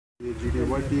PAGD,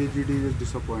 why PAGD is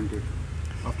disappointed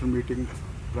after meeting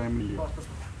Prime Minister?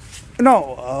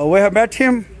 No, we have met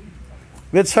him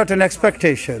with certain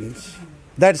expectations.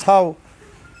 That's how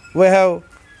we have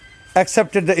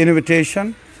accepted the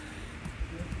invitation.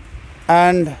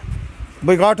 And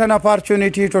we got an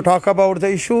opportunity to talk about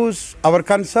the issues, our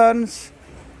concerns,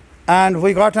 and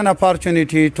we got an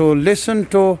opportunity to listen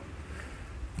to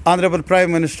Honorable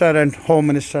Prime Minister and Home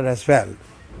Minister as well.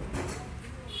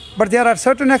 But there are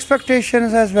certain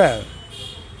expectations as well.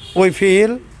 We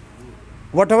feel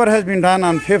whatever has been done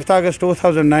on 5th August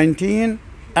 2019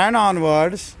 and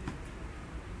onwards,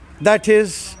 that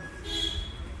is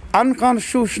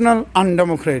unconstitutional,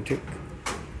 undemocratic.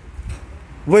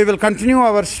 We will continue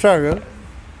our struggle,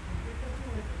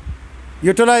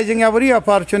 utilizing every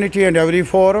opportunity and every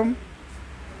forum.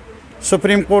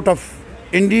 Supreme Court of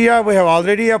India we have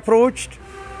already approached.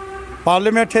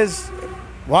 Parliament is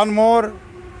one more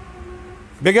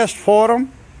biggest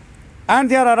forum, and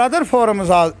there are other forums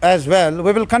as well.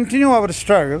 We will continue our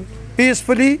struggle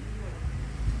peacefully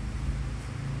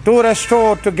to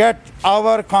restore, to get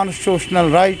our constitutional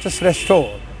rights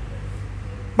restored.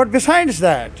 But besides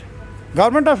that,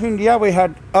 Government of India we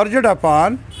had urged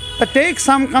upon to take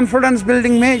some confidence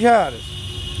building measures.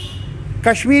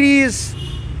 Kashmiris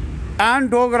and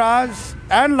Dogras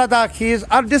and Ladakhis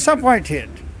are disappointed.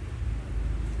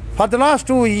 For the last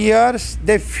 2 years,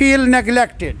 they feel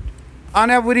neglected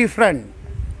on every front.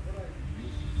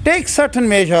 Take certain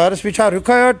measures which are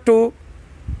required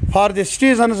for the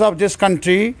citizens of this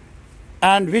country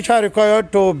and which are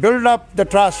required to build up the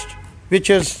trust which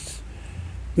is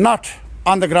not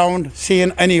on the ground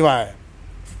seen anywhere.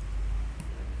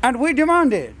 And we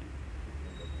demanded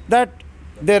that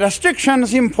the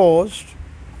restrictions imposed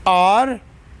are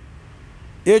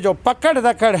ये जो पकड़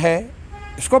दकड़ है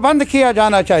इसको बंद किया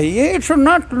जाना चाहिए. It should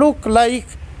not look like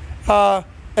a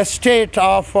state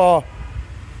of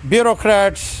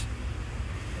bureaucrats.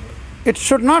 It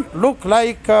should not look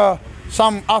like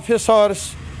some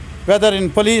officers, whether in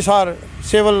police or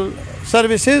civil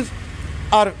services,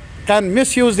 or can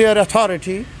misuse their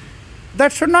authority.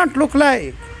 That should not look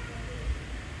like.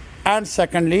 And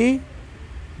secondly,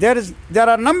 there are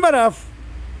a number of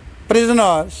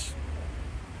prisoners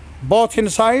both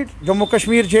inside Jammu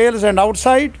Kashmir jails and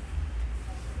outside.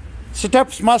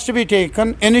 Steps must be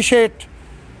taken,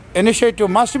 initiative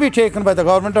must be taken by the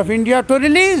Government of India to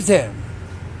release them,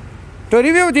 to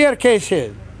review their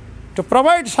cases, to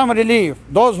provide some relief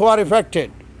those who are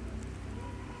affected.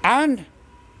 And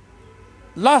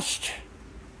last,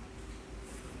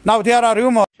 now there are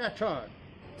rumors.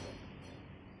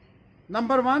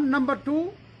 Number one. Number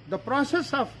two, the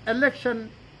process of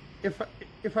election,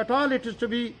 if at all it is to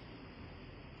be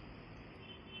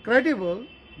credible,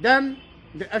 then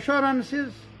the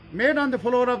assurances made on the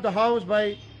floor of the House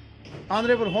by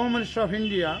Honorable Home Minister of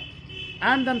India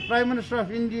and then Prime Minister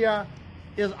of India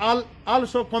is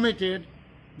also committed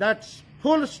that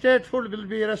full statehood will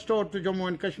be restored to Jammu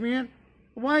and Kashmir.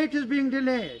 Why it is being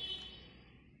delayed?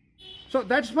 So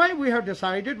that's why we have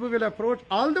decided we will approach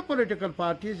all the political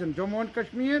parties in Jammu and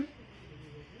Kashmir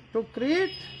to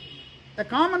create a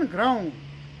common ground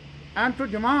and to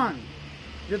demand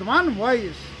with one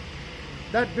voice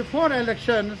that before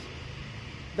elections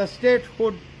the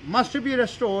statehood must be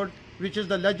restored, which is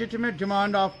the legitimate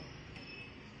demand of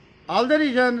all the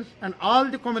regions and all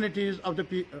the communities of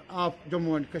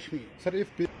Jammu and Kashmir. Sir, if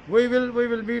we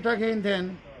will meet again,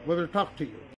 then we will talk to you.